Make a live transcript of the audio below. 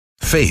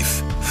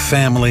Faith,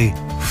 family,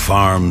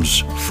 farms,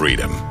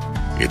 freedom.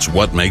 It's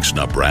what makes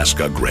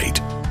Nebraska great.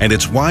 And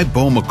it's why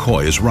Beau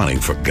McCoy is running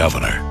for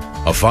governor.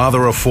 A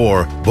father of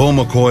four, Beau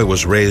McCoy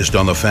was raised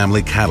on the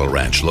family cattle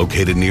ranch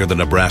located near the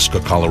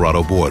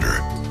Nebraska-Colorado border.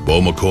 Beau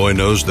McCoy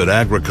knows that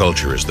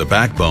agriculture is the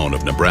backbone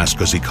of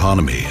Nebraska's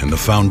economy and the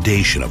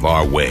foundation of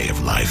our way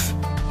of life.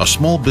 A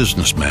small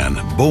businessman,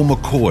 Beau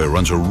McCoy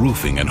runs a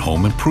roofing and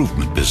home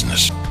improvement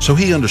business, so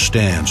he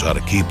understands how to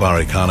keep our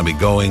economy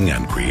going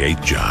and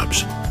create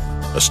jobs.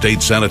 A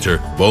state senator,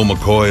 Beau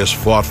McCoy has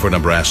fought for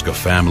Nebraska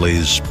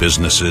families,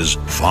 businesses,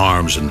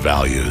 farms, and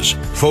values,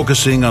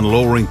 focusing on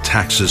lowering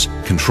taxes,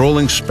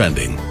 controlling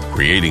spending,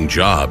 creating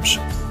jobs,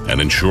 and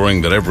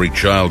ensuring that every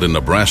child in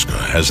Nebraska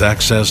has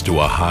access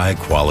to a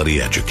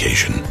high-quality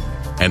education.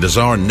 And as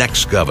our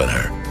next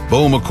governor,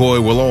 Beau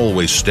McCoy will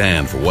always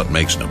stand for what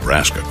makes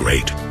Nebraska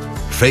great.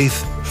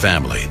 Faith,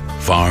 family,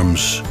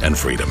 farms, and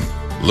freedom.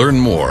 Learn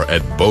more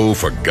at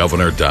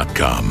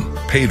beauforgovernor.com.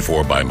 Paid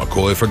for by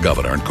McCoy for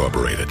Governor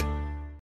Incorporated.